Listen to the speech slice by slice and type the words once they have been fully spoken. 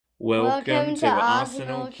Welcome to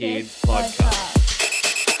Arsenal Kids Podcast.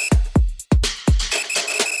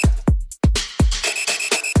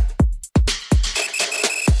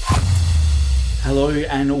 Hello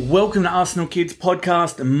and welcome to Arsenal Kids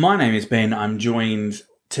Podcast. My name is Ben. I'm joined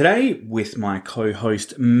today with my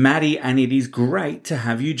co-host Maddie, and it is great to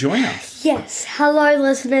have you join us. Yes, hello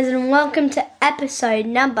listeners and welcome to episode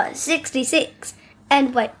number 66.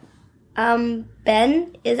 And wait,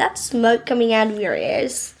 Ben, is that smoke coming out of your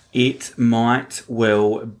ears? It might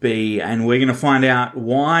well be, and we're going to find out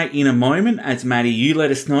why in a moment as Maddie, you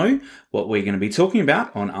let us know what we're going to be talking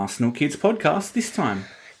about on Arsenal Kids Podcast this time.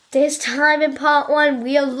 This time in part one,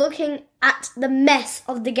 we are looking at the mess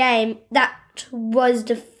of the game that was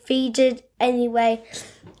defeated anyway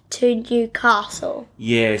to Newcastle.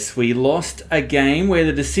 Yes, we lost a game where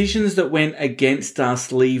the decisions that went against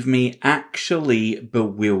us leave me actually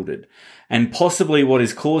bewildered, and possibly what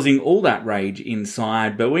is causing all that rage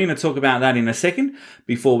inside. But we're going to talk about that in a second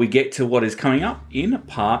before we get to what is coming up in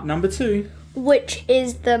part number 2. Which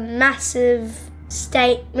is the massive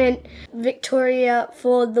statement victory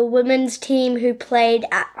for the women's team who played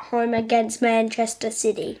at home against Manchester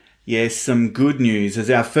City. Yes, some good news as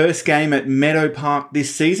our first game at Meadow Park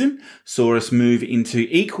this season saw us move into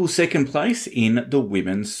equal second place in the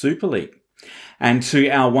Women's Super League. And to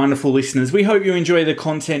our wonderful listeners, we hope you enjoy the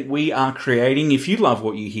content we are creating. If you love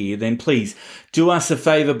what you hear, then please do us a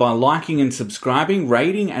favour by liking and subscribing,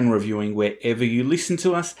 rating and reviewing wherever you listen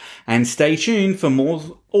to us. And stay tuned for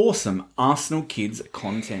more awesome Arsenal Kids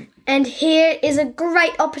content. And here is a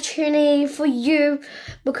great opportunity for you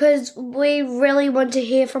because we really want to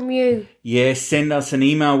hear from you. Yes, send us an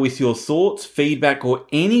email with your thoughts, feedback or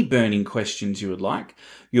any burning questions you would like.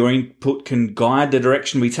 Your input can guide the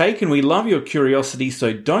direction we take, and we love your curiosity,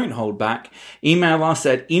 so don't hold back. Email us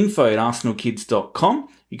at info@arsenalkids.com.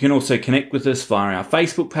 You can also connect with us via our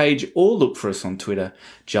Facebook page or look for us on Twitter.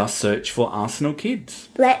 Just search for Arsenal Kids.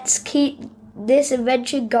 Let's keep this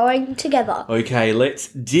adventure going together. Okay, let's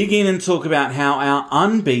dig in and talk about how our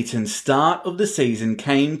unbeaten start of the season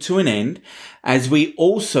came to an end, as we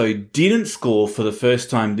also didn't score for the first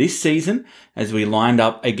time this season as we lined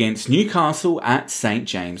up against Newcastle at St.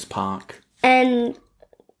 James Park. And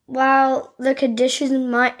while the conditions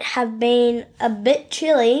might have been a bit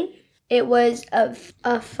chilly, it was a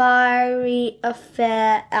fiery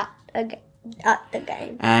affair at the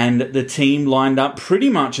game. And the team lined up pretty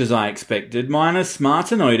much as I expected, minus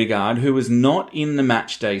Martin Odegaard, who was not in the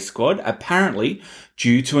matchday squad, apparently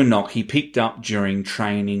due to a knock he picked up during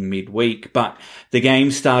training midweek. But the game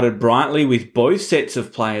started brightly with both sets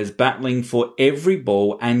of players battling for every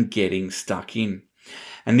ball and getting stuck in.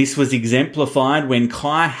 And this was exemplified when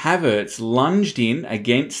Kai Havertz lunged in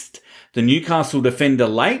against the Newcastle defender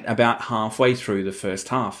late, about halfway through the first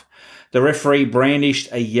half. The referee brandished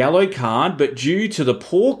a yellow card, but due to the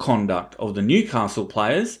poor conduct of the Newcastle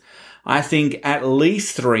players, I think at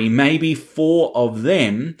least 3, maybe 4 of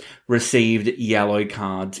them received yellow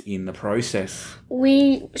cards in the process.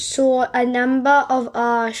 We saw a number of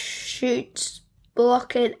our shoots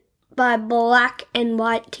blocked by black and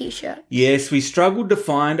white t-shirts. Yes, we struggled to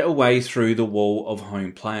find a way through the wall of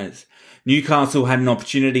home players. Newcastle had an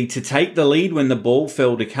opportunity to take the lead when the ball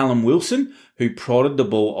fell to Callum Wilson, who prodded the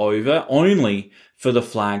ball over, only for the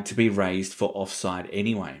flag to be raised for offside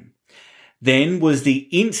anyway. Then was the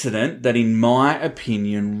incident that, in my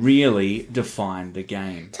opinion, really defined the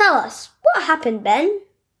game. Tell us, what happened, Ben?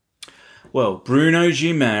 Well, Bruno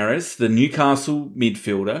Guimaraes, the Newcastle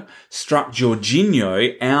midfielder, struck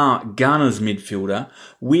Jorginho, our Gunners midfielder,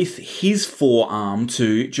 with his forearm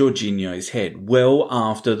to Jorginho's head, well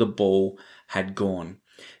after the ball had gone.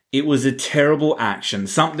 It was a terrible action,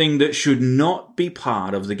 something that should not be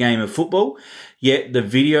part of the game of football, yet the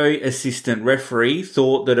video assistant referee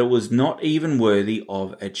thought that it was not even worthy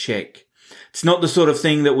of a check. It's not the sort of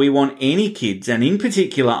thing that we want any kids, and in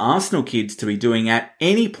particular Arsenal kids, to be doing at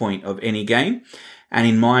any point of any game, and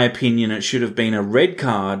in my opinion it should have been a red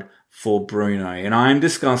card for Bruno, and I am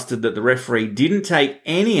disgusted that the referee didn't take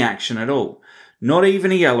any action at all. Not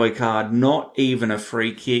even a yellow card, not even a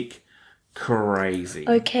free kick. Crazy.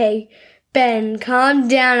 Okay, Ben, calm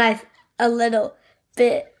down a little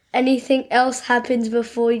bit. Anything else happens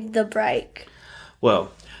before the break?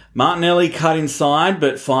 Well, Martinelli cut inside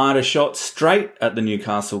but fired a shot straight at the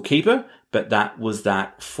Newcastle keeper, but that was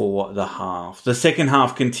that for the half. The second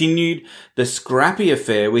half continued the scrappy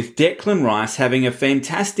affair with Declan Rice having a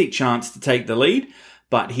fantastic chance to take the lead,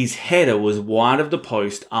 but his header was wide of the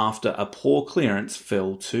post after a poor clearance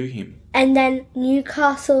fell to him. And then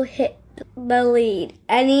Newcastle hit the lead.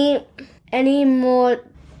 Any more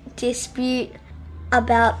dispute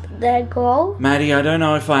about their goal? Maddie, I don't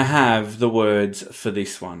know if I have the words for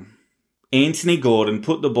this one. Anthony Gordon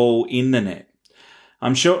put the ball in the net.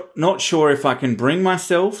 I'm not sure if I can bring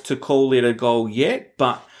myself to call it a goal yet,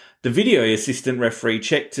 but the video assistant referee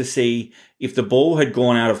checked to see if the ball had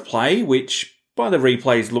gone out of play, which by the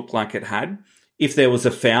replays looked like it had, if there was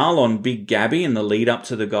a foul on Big Gabby in the lead up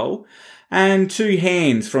to the goal, and 2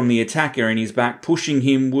 hands from the attacker in his back pushing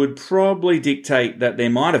him would probably dictate that there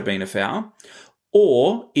might have been a foul,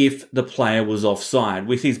 or if the player was offside,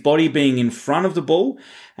 with his body being in front of the ball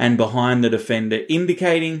and behind the defender,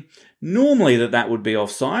 indicating normally that would be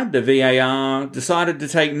offside. The VAR decided to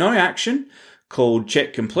take no action, called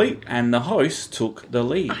check complete, and the host took the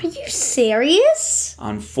lead. Are you serious?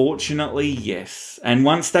 Unfortunately, yes. And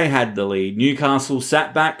once they had the lead, Newcastle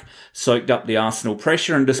sat back, soaked up the Arsenal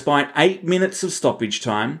pressure, and despite 8 minutes of stoppage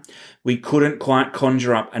time, we couldn't quite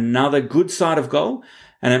conjure up another good side of goal,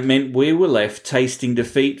 and it meant we were left tasting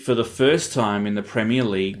defeat for the first time in the Premier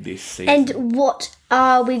League this season. And what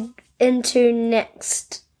are we into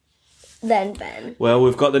next then, Ben? Well,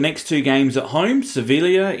 we've got the next 2 games at home,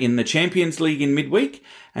 Sevilla in the Champions League in midweek,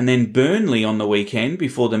 and then Burnley on the weekend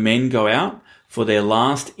before the men go out for their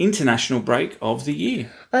last international break of the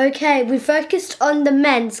year. Okay, we focused on the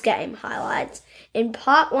men's game highlights in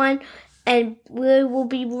part 1, and we will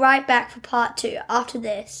be right back for part 2 after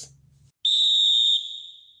this.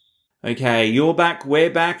 Okay, you're back, we're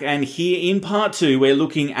back, and here in part 2, we're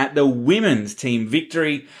looking at the women's team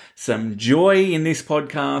victory. Some joy in this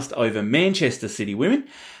podcast over Manchester City women.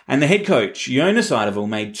 And the head coach, Jonas Eidevall,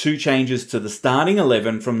 made 2 changes to the starting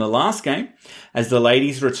 11 from the last game as the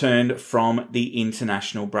ladies returned from the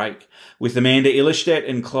international break, with Amanda Illerstedt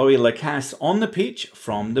and Chloe Lacasse on the pitch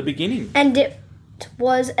from the beginning. And it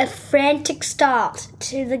was a frantic start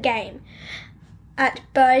to the game at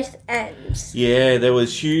both ends. Yeah, there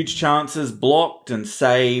was huge chances blocked and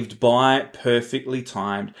saved by perfectly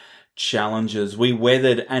timed challenges. We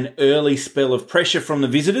weathered an early spell of pressure from the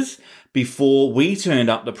visitors before we turned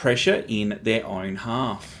up the pressure in their own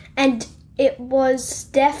half. And it was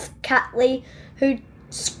Steph Catley who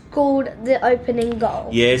scored the opening goal.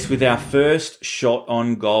 Yes, with our first shot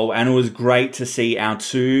on goal, and it was great to see our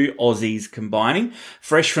 2 Aussies combining,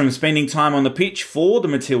 fresh from spending time on the pitch for the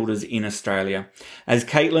Matildas in Australia, as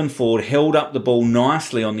Caitlin Ford held up the ball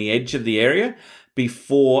nicely on the edge of the area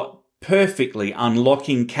before perfectly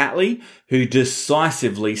unlocking Catley, who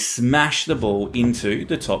decisively smashed the ball into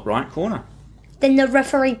the top right corner. Then the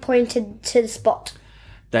referee pointed to the spot.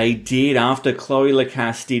 They did, after Chloe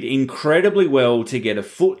Lacasse did incredibly well to get a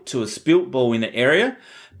foot to a spilt ball in the area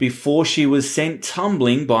before she was sent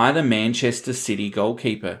tumbling by the Manchester City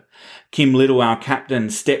goalkeeper. Kim Little, our captain,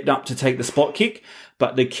 stepped up to take the spot kick,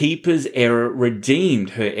 but the keeper's error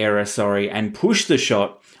redeemed her error, and pushed the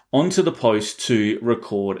shot onto the post to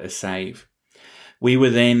record a save. We were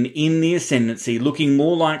then in the ascendancy, looking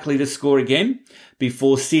more likely to score again,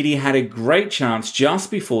 before City had a great chance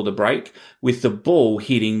just before the break, with the ball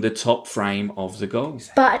hitting the top frame of the goal.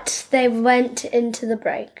 But they went into the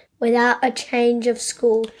break without a change of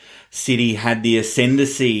school. City had the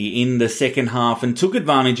ascendancy in the second half and took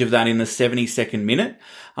advantage of that in the 72nd minute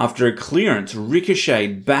after a clearance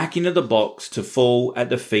ricocheted back into the box to fall at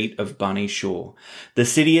the feet of Bunny Shaw. The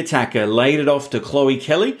City attacker laid it off to Chloe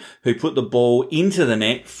Kelly, who put the ball into the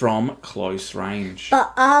net from close range.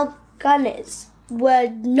 But our Gunners were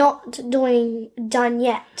not done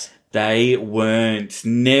yet. They weren't.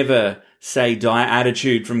 Never say die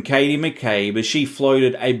attitude from Katie McCabe as she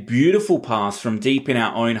floated a beautiful pass from deep in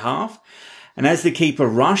our own half. And as the keeper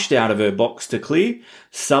rushed out of her box to clear,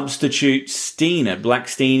 substitute Stina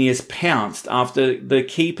Blackstenius pounced after the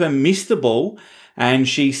keeper missed the ball, and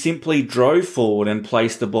she simply drove forward and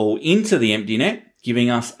placed the ball into the empty net, giving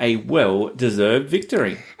us a well-deserved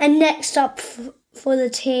victory. And next up for the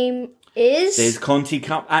team is... There's Conti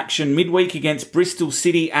Cup action midweek against Bristol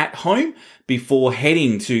City at home before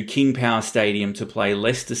heading to King Power Stadium to play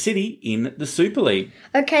Leicester City in the Super League.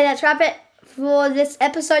 Okay, that's wrap it for this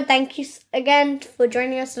episode. Thank you again for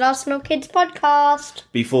joining us at Arsenal Kids Podcast.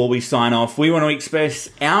 Before we sign off, we want to express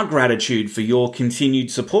our gratitude for your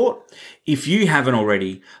continued support. If you haven't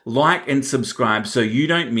already, like and subscribe so you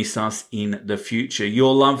don't miss us in the future.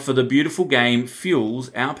 Your love for the beautiful game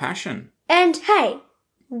fuels our passion. And hey,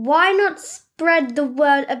 why not spread the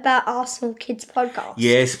word about Arsenal Kids Podcast?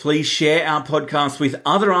 Yes, please share our podcast with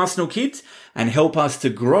other Arsenal kids and help us to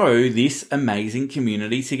grow this amazing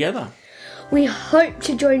community together. We hope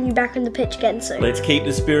to join you back on the pitch again soon. Let's keep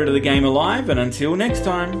the spirit of the game alive, and until next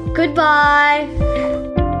time. Goodbye.